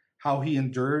how he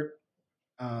endured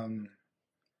the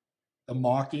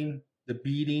mocking, the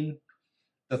beating,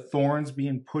 the thorns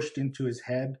being pushed into his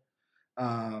head,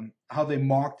 how they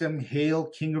mocked him, "Hail,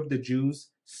 King of the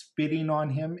Jews," spitting on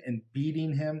him and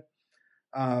beating him.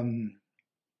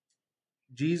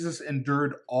 Jesus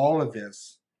endured all of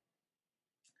this.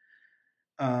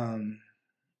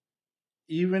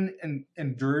 Even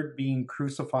endured being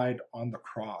crucified on the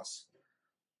cross.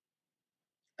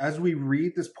 As we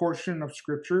read this portion of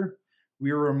scripture,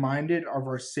 we are reminded of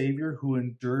our Savior who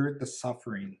endured the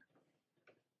suffering.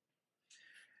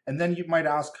 And then you might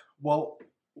ask, well,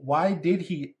 why did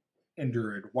he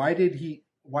endure it? Why did he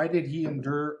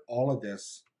endure all of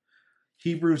this?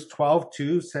 Hebrews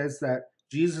 12:2 says that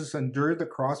Jesus endured the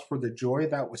cross for the joy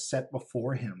that was set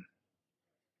before him.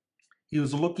 He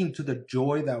was looking to the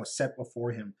joy that was set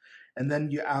before him. And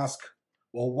then you ask,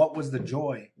 well, what was the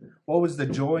joy? What was the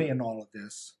joy in all of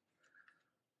this?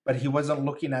 But he wasn't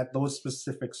looking at those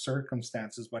specific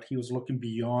circumstances, but he was looking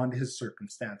beyond his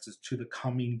circumstances to the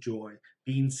coming joy,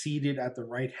 being seated at the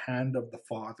right hand of the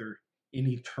Father in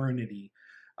eternity,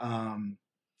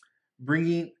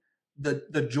 bringing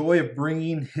the joy of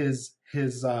bringing his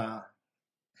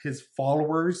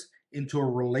followers into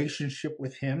a relationship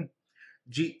with him.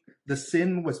 The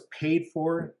sin was paid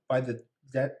for by the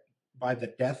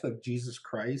death of Jesus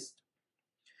Christ.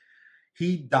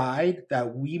 He died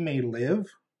that we may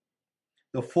live.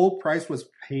 The full price was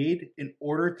paid in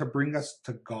order to bring us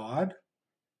to God.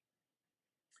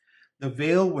 The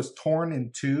veil was torn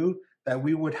in two that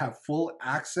we would have full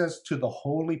access to the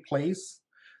holy place,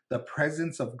 the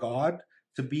presence of God,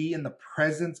 to be in the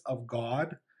presence of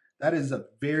God, That is a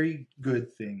very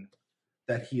good thing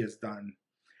that he has done.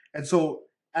 And so,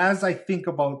 as I think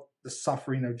about the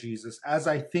suffering of Jesus, as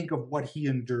I think of what he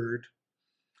endured,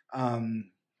 I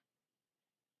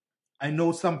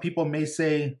know some people may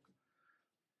say,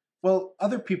 well,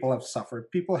 other people have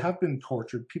suffered. People have been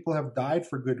tortured. People have died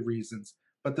for good reasons.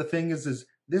 But the thing is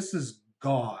this is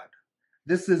God.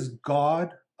 This is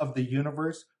God of the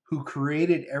universe who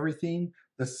created everything,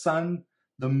 the sun,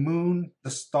 the moon,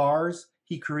 the stars.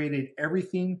 He created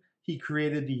everything. He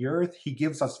created the earth. He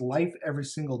gives us life every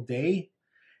single day.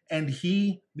 And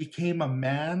he became a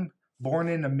man, born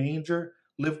in a manger,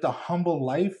 lived a humble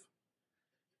life,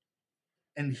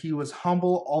 and he was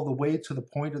humble all the way to the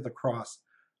point of the cross.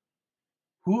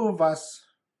 Who of us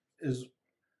is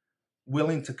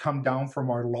willing to come down from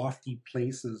our lofty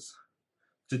places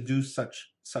to do such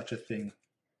a thing?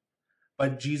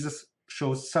 But Jesus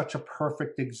shows such a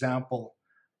perfect example,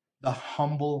 the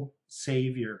humble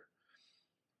Savior.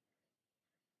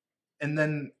 And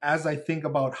then as I think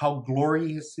about how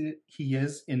glorious he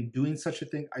is in doing such a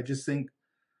thing, I just think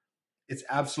it's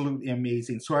absolutely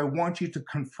amazing. So I want you to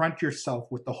confront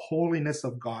yourself with the holiness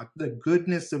of God, the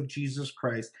goodness of Jesus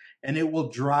Christ, and it will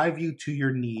drive you to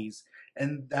your knees.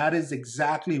 And that is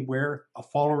exactly where a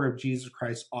follower of Jesus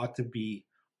Christ ought to be,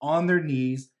 on their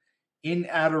knees in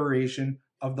adoration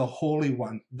of the Holy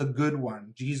One, the Good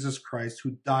One, Jesus Christ,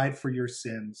 who died for your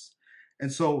sins.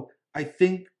 And so I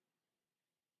think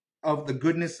of the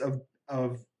goodness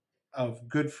of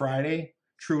Good Friday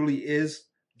truly is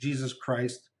Jesus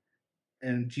Christ,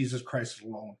 and Jesus Christ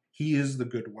alone. He is the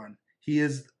good one. He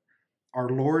is our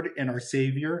Lord and our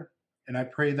Savior. And I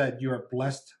pray that you are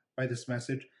blessed by this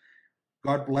message.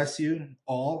 God bless you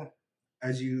all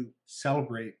as you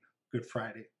celebrate Good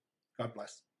Friday. God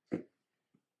bless.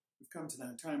 We've come to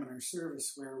that time in our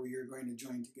service where we are going to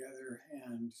join together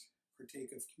and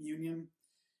partake of communion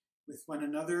with one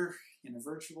another in a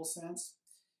virtual sense.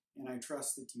 And I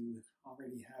trust that you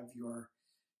already have your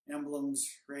emblems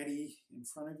ready in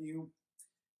front of you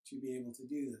to be able to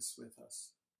do this with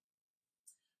us.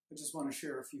 I just want to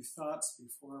share a few thoughts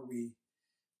before we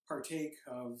partake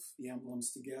of the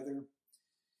emblems together.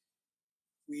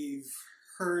 We've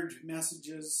heard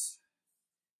messages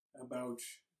about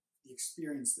the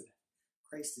experience that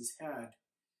Christ has had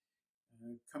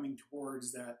coming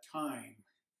towards that time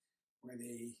where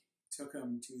they took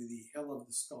him to the hill of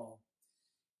the skull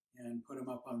and put him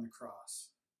up on the cross.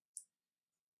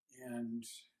 And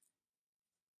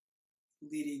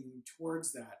leading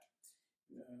towards that,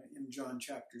 in John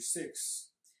chapter 6,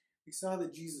 we saw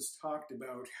that Jesus talked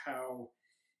about how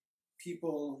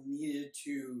people needed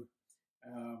to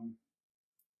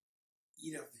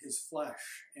eat of his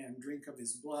flesh and drink of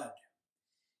his blood.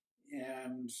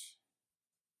 And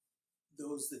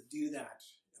those that do that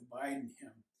abide in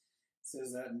him. It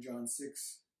says that in John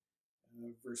 6,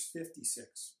 verse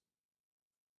 56.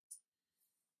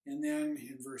 And then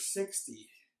in verse 60,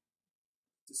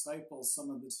 some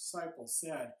of the disciples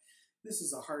said, "This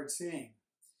is a hard saying."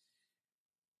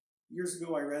 Years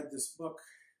ago, I read this book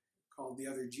called The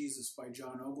Other Jesus by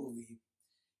John Ogilvie.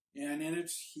 And in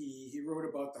it, he wrote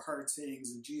about the hard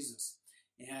sayings of Jesus.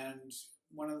 And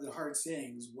one of the hard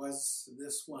sayings was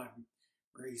this one,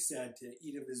 where he said to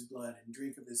eat of his blood and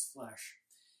drink of his flesh.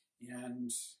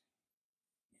 And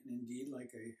indeed,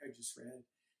 like I just read,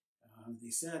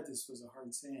 they said this was a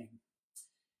hard saying.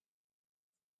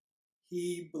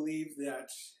 He believed that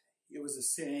it was a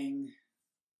saying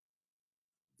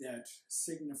that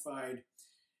signified,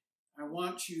 I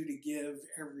want you to give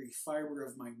every fiber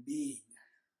of my being,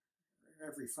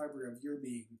 every fiber of your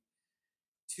being,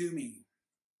 to me.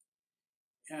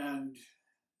 And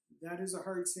that is a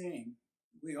hard saying.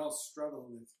 We all struggle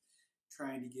with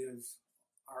trying to give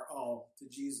our all to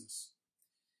Jesus.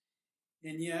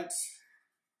 And yet,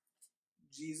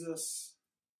 Jesus,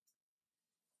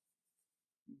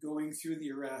 going through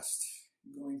the arrest,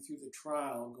 going through the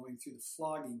trial, going through the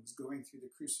floggings, going through the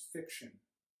crucifixion,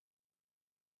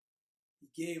 he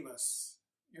gave us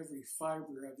every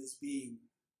fiber of his being.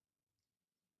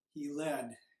 He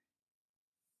led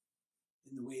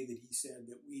in the way that he said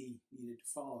that we needed to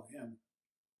follow him.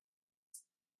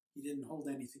 He didn't hold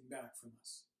anything back from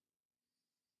us.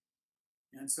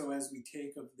 And so as we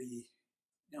take of the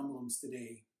emblems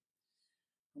today,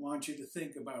 I want you to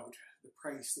think about the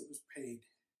price that was paid.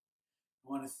 I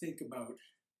want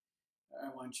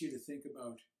you to think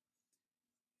about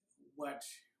what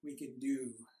we can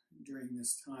do during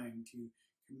this time to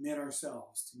commit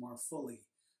ourselves to more fully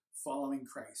following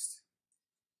Christ.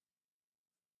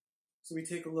 So we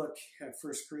take a look at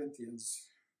 1 Corinthians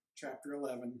chapter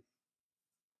 11,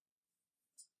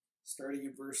 starting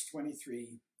at verse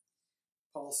 23.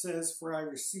 Paul says, "For I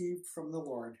received from the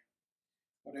Lord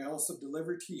what I also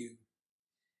delivered to you,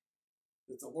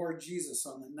 that the Lord Jesus,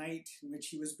 on the night in which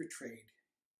he was betrayed,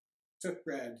 took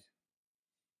bread,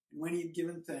 and when he had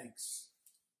given thanks,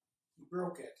 he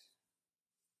broke it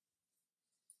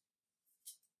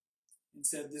and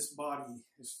said, 'This body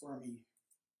is for me.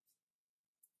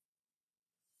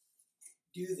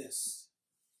 Do this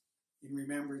in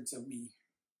remembrance of me.'"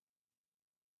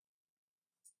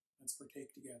 Let's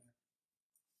partake together.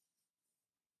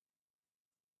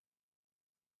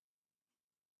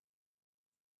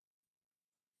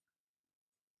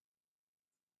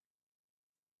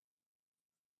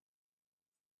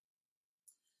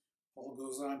 Paul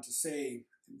goes on to say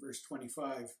in verse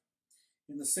 25,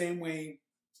 "In the same way,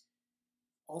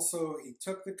 also he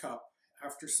took the cup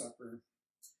after supper,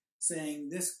 saying,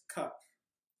 'This cup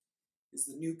is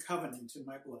the new covenant in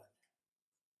my blood.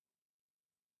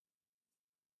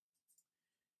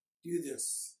 Do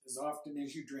this as often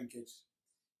as you drink it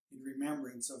in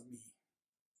remembrance of me.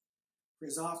 For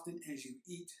as often as you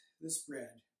eat this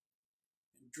bread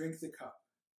and drink the cup,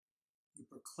 you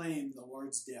proclaim the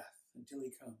Lord's death until he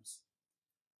comes.'"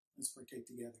 Let's partake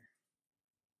together.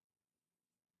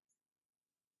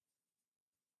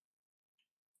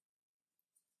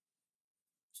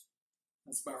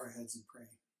 Let's bow our heads and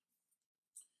pray.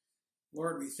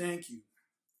 Lord, we thank you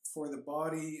for the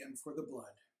body and for the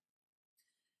blood.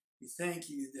 We thank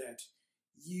you that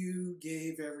you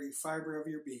gave every fiber of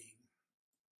your being,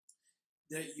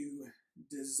 that you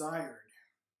desired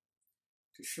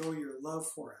to show your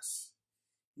love for us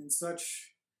in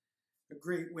such a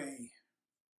great way.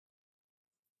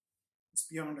 It's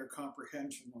beyond our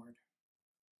comprehension, Lord.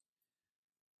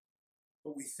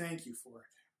 But we thank you for it.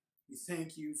 We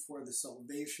thank you for the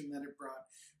salvation that it brought.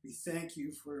 We thank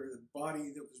you for the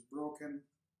body that was broken,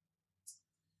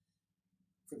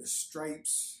 for the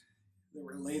stripes that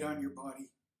were laid on your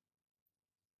body,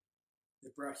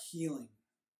 that brought healing,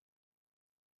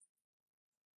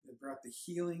 that brought the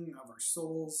healing of our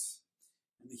souls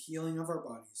and the healing of our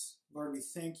bodies. Lord, we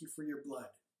thank you for your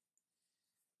blood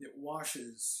that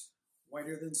washes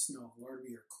whiter than snow. Lord,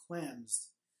 we are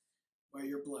cleansed by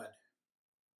your blood.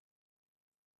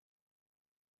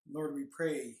 Lord, we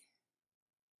pray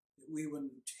that we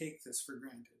wouldn't take this for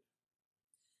granted.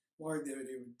 Lord, that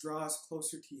it would draw us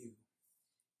closer to you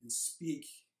and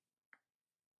speak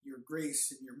your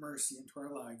grace and your mercy into our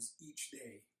lives each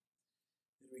day.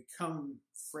 That it would come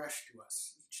fresh to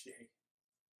us each day.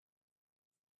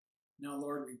 Now,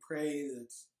 Lord, we pray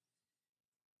that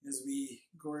as we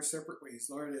go our separate ways,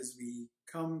 Lord, as we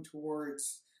come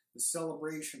towards the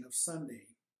celebration of Sunday,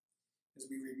 as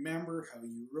we remember how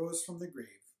you rose from the grave,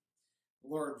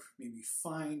 Lord, may we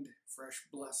find fresh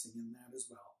blessing in that as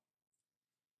well.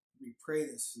 We pray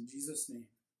this in Jesus' name.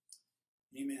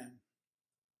 Amen.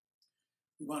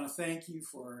 We want to thank you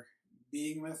for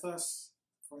being with us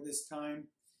for this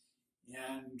time,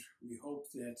 and we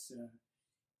hope that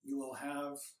you will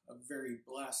have a very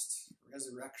blessed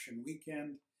resurrection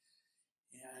weekend,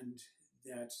 and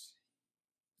that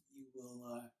you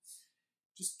will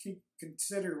just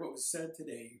consider what was said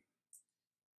today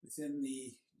within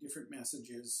the different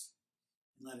messages,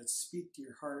 and let it speak to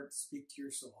your heart, speak to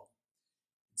your soul,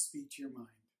 and speak to your mind.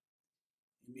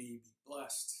 And may you be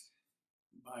blessed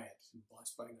by it and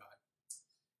blessed by God.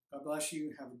 God bless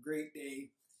you. Have a great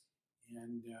day,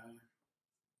 and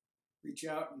reach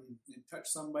out and touch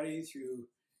somebody through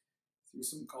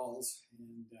some calls,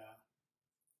 and have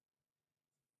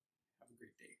a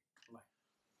great day. Bye.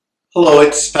 Hello,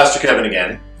 it's Pastor Kevin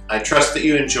again. I trust that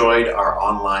you enjoyed our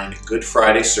online Good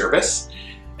Friday service.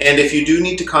 And if you do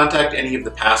need to contact any of the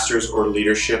pastors or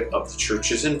leadership of the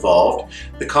churches involved,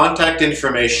 the contact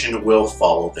information will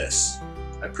follow this.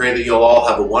 I pray that you'll all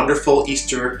have a wonderful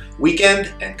Easter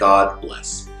weekend, and God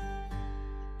bless.